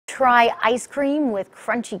try ice cream with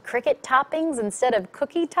crunchy cricket toppings instead of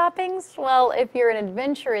cookie toppings? Well, if you're an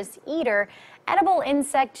adventurous eater, edible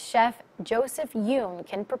insect chef Joseph Yoon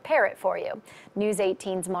can prepare it for you. News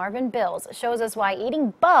 18's Marvin Bills shows us why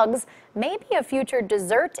eating bugs may be a future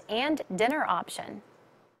dessert and dinner option.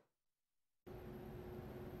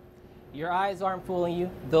 Your eyes aren't fooling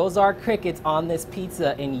you. Those are crickets on this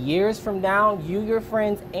pizza, and years from now, you, your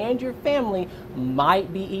friends, and your family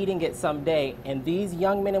might be eating it someday. And these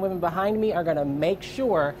young men and women behind me are gonna make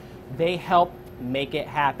sure they help make it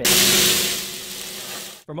happen.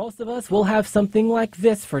 For most of us, we'll have something like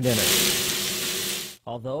this for dinner.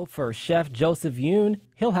 Although for Chef Joseph Yoon,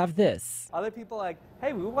 he'll have this. Other people are like,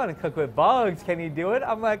 hey, we want to cook with bugs. Can you do it?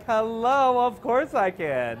 I'm like, hello, of course I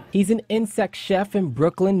can. He's an insect chef in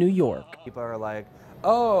Brooklyn, New York. People are like,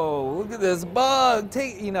 oh, look at this bug.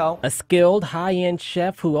 A skilled, high-end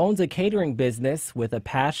chef who owns a catering business with a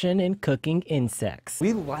passion in cooking insects.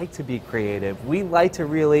 We like to be creative. We like to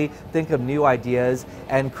really think of new ideas,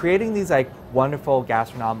 and creating these wonderful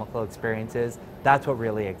gastronomical experiences, that's what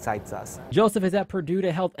really excites us. Joseph is at Purdue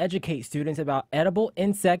to help educate students about edible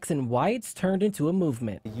insects and why it's turned into a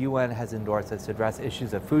movement. The UN has endorsed us to address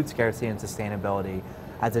issues of food scarcity and sustainability.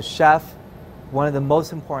 As a chef, one of the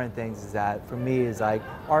most important things is that, for me, is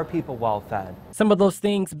are people well fed? Some of those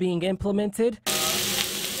things being implemented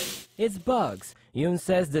is bugs. Yoon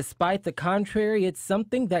says despite the contrary, it's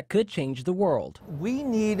something that could change the world. We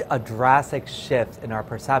need a drastic shift in our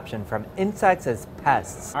perception from insects as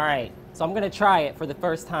pests. All right, so I'm gonna try it for the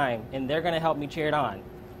first time, and they're gonna help me cheer it on.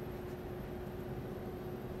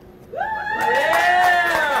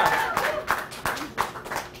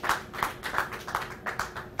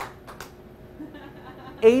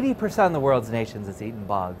 80% of the world's nations is eating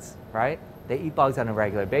bugs, right? They eat bugs on a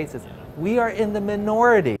regular basis. We are in the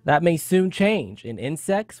minority. That may soon change, and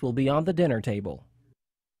insects will be on the dinner table.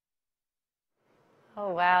 Oh,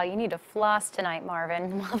 wow. You need to floss tonight,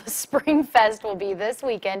 Marvin. Well, the Spring Fest will be this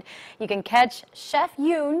weekend. You can catch Chef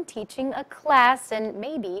Yoon teaching a class and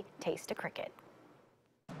maybe taste a cricket.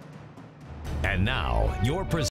 And now, your